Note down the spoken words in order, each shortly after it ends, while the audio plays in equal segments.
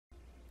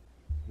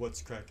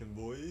What's crackin'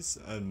 boys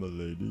and my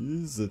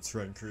ladies, it's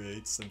Ren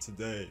Creates, and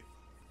today,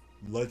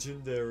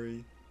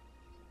 legendary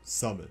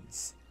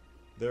summons.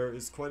 There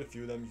is quite a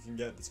few of them you can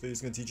get. This video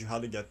is going to teach you how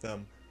to get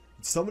them.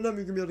 Some of them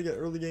you're going to be able to get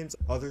early games,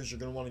 others you're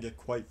going to want to get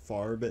quite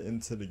far a bit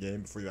into the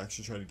game before you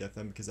actually try to get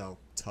them because how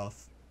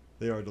tough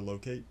they are to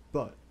locate.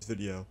 But this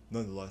video,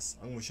 nonetheless,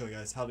 I'm going to show you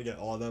guys how to get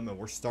all of them, and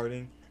we're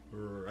starting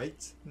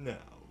right now.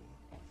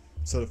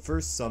 So the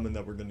first summon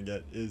that we're going to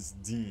get is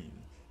Deenh.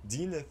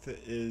 Deenh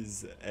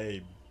is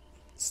a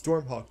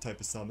Stormhawk type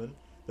of summon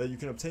that you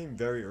can obtain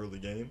very early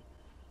game.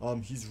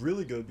 He's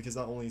really good because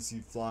not only is he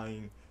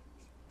flying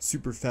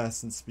super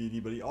fast and speedy,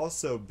 but he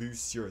also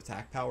boosts your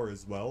attack power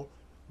as well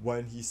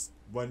when he's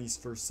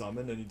first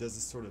summoned, and he does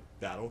this sort of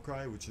battle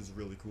cry, which is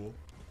really cool.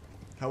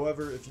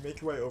 However, if you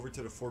make your way over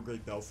to the 4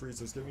 Great Belfries,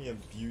 there's going to be an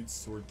imbued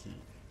sword key.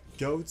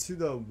 Go to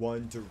the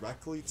one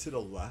directly to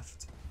the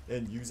left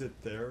and use it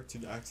there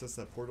to access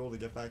that portal to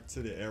get back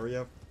to the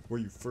area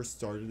where you first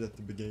started at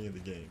the beginning of the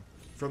game.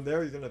 From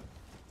there, you're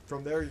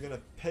gonna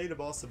pay the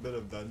boss a bit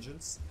of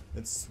vengeance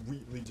and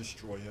sweetly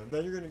destroy him.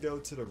 Then you're gonna go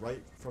to the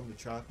right from the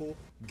chapel,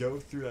 go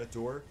through that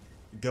door,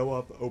 go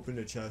up, open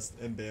the chest,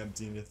 and bam,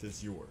 Deenh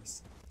is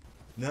yours.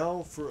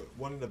 Now for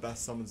one of the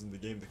best summons in the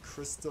game, the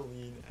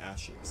Crystillain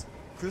Ashes.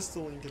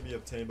 Crystillain can be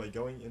obtained by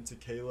going into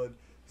Caelid,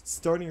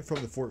 starting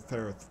from the Fort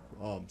Faireth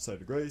site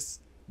of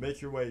grace.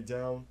 Make your way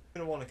down.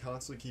 You're gonna want to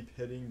constantly keep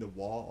hitting the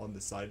wall on the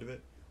side of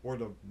it, or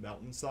the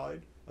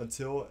mountainside,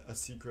 until a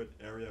secret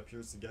area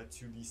appears to get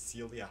to the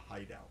Celia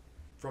hideout.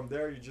 From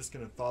there, you're just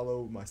going to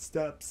follow my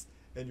steps,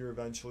 and you're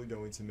eventually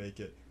going to make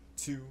it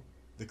to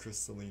the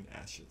Crystillain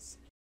Ashes.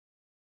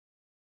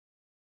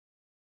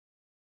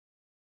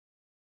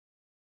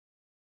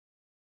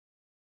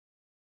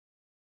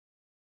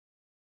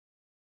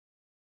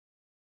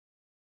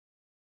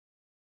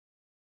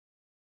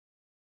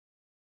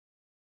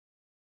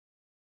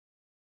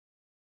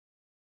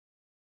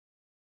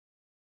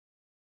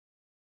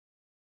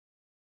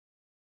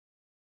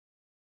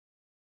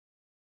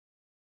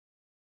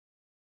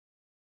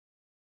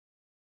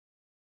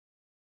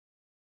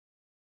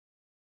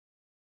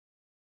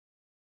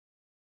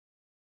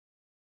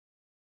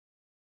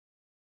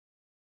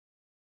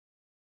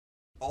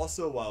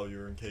 Also, while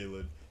you're in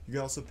Caelid, you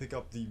can also pick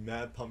up the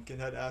Mad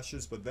Pumpkinhead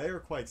Ashes, but they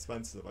are quite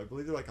expensive. I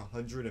believe they're like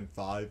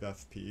 105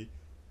 FP,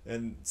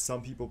 and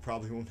some people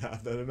probably won't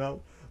have that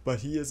amount,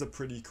 but he is a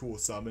pretty cool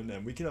summon,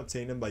 and we can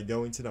obtain him by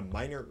going to the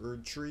Minor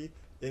Erd Tree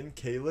in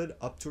Caelid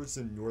up towards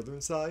the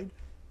northern side,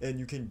 and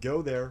you can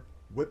go there,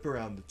 whip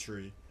around the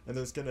tree, and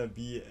there's going to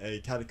be a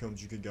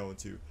catacombs you can go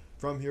into.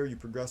 From here, you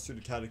progress through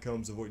the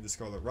catacombs, avoid the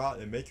Scarlet Rot,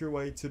 and make your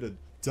way to the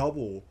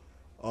double,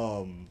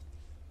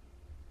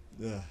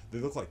 they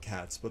look like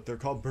cats, but they're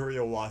called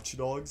Burial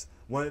Watchdogs.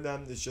 One of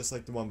them is just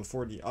like the one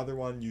before. The other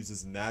one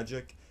uses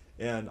magic,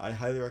 and I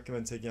highly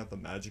recommend taking out the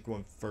magic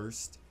one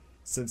first,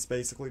 since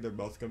basically they're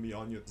both going to be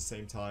on you at the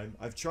same time.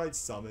 I've tried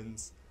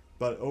summons,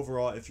 but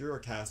overall, if you're a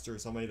caster or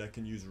somebody that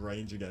can use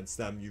range against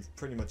them, you've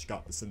pretty much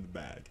got this in the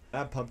bag.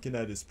 That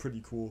Pumpkinhead is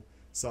pretty cool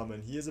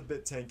summon. He is a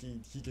bit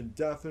tanky. He can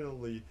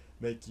definitely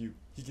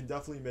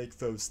make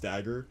foes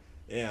stagger,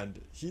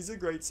 and he's a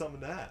great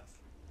summon to have.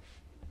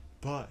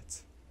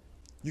 But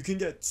you can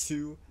get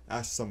 2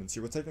 Ash summons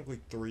here, well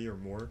technically 3 or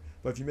more,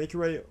 but if you make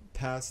your way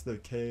past the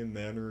Cain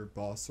Manor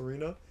boss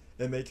arena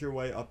and make your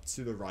way up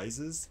to the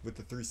Rises with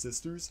the 3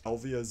 sisters,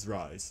 Selvia's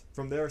Rise.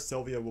 From there,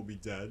 Selvia will be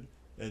dead,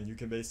 and you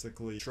can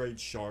basically trade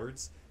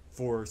shards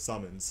for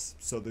summons.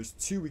 So there's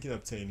 2 we can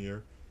obtain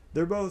here.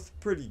 They're both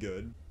pretty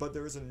good, but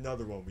there is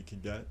another one we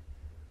can get.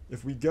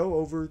 If we go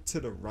over to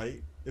the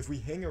right, if we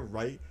hang a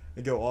right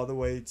and go all the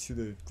way to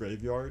the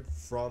graveyard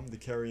from the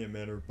Carrion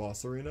Manor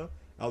boss arena,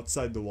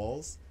 outside the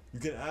walls, you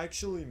can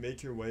actually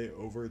make your way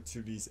over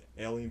to these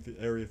Alien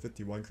Area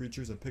 51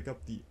 creatures and pick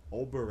up the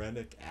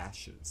Oberenic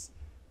Ashes.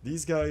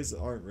 These guys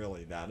aren't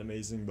really that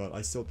amazing, but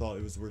I still thought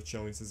it was worth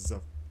showing since it's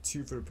a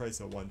 2 for the price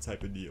of 1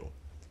 type of deal.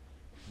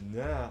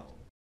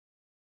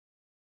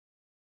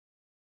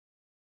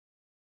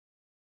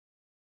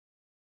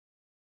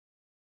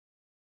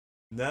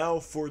 Now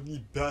for the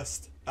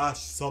best Ash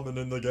summon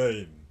in the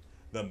game,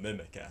 the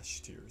Mimic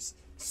Ash tiers.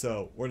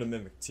 Or the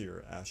Mimic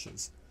tier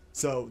Ashes.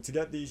 So, to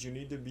get these, you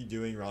need to be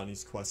doing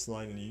Ranni's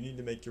questline, and you need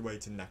to make your way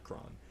to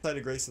Necron. Side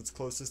of Grace that's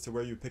closest to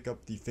where you pick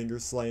up the finger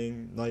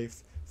slaying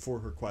knife for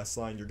her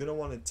questline. You're going to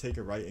want to take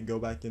a right and go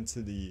back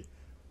into the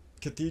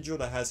cathedral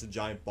that has a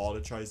giant ball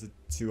that tries to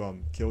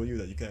kill you,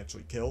 that you can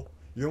actually kill.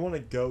 You're going to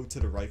want to go to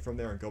the right from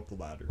there and go up the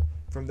ladder.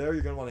 From there,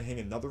 you're going to want to hang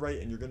another right,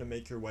 and you're going to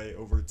make your way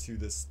over to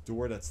this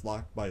door that's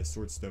locked by a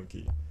swordstone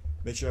key.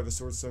 Make sure you have a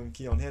swordstone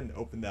key on hand and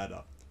open that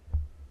up.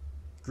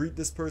 Greet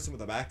this person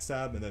with a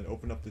backstab and then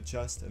open up the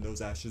chest, and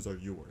those ashes are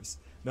yours.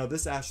 Now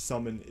this ash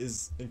summon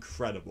is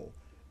incredible.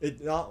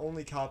 It not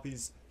only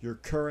copies your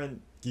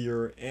current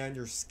gear and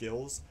your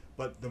skills,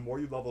 but the more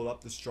you level it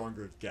up, the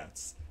stronger it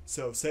gets.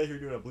 So say you're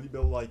doing a bleed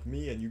build like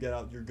me and you get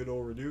out your good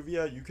old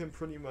Reduvia, you can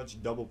pretty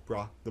much double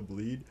proc the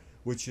bleed,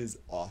 which is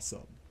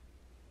awesome.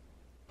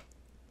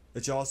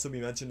 It should also be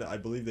mentioned that I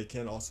believe they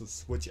can also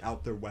switch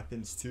out their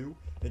weapons too,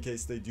 in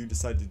case they do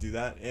decide to do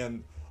that.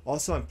 And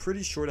also, I'm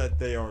pretty sure that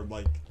they are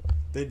like,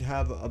 they'd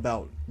have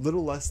about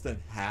little less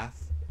than half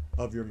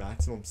of your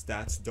maximum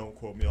stats. Don't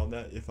quote me on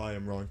that. If I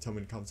am wrong, tell me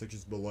in the comment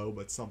sections below,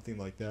 but something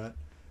like that.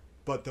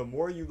 But the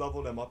more you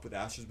level them up with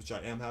ashes, which I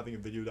am having a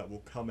video that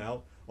will come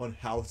out on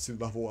how to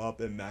level up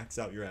and max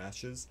out your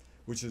ashes,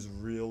 which is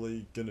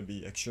really going to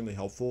be extremely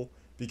helpful,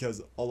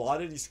 because a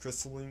lot of these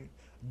Crystillain,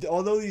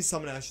 although these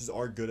summon ashes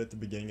are good at the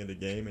beginning of the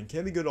game and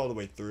can be good all the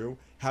way through,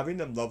 having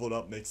them leveled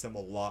up makes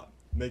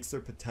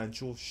their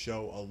potential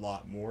show a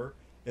lot more,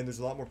 and there's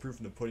a lot more proof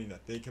in the pudding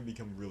that they can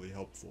become really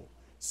helpful.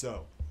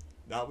 So,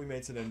 that we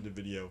made to the end of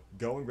the video.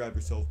 Go and grab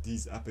yourself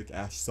these epic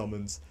ash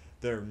summons.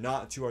 They're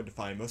not too hard to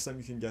find. Most of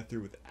them you can get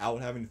through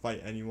without having to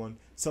fight anyone.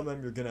 Some of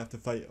them you're going to have to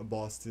fight a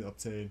boss to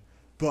obtain.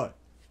 But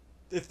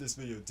if this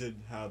video did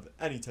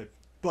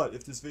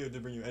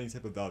bring you any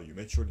type of value,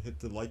 make sure to hit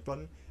the like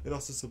button and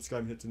also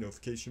subscribe and hit the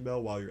notification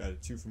bell while you're at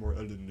it too for more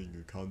Elden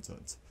Ring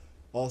content.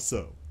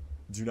 Also,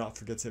 do not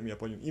forget to hit me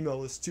up on your email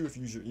list too if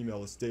you use your email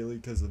list daily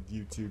because of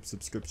YouTube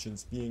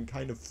subscriptions being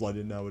kind of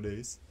flooded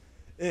nowadays.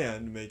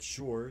 And make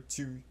sure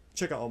to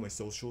check out all my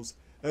socials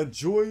and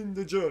join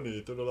the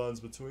journey through the lands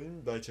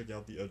between by checking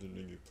out the Elden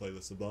Ring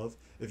playlist above.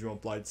 If you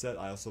want Blind Set,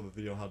 I also have a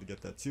video on how to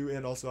get that too,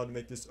 and also how to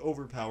make this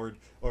overpowered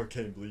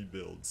Arcane Bleed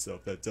build. So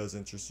if that does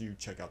interest you,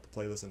 check out the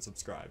playlist and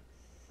subscribe.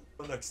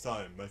 Until next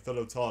time, my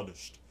fellow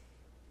tarnished,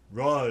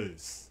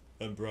 rise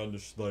and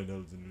brandish thine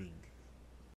Elden Ring.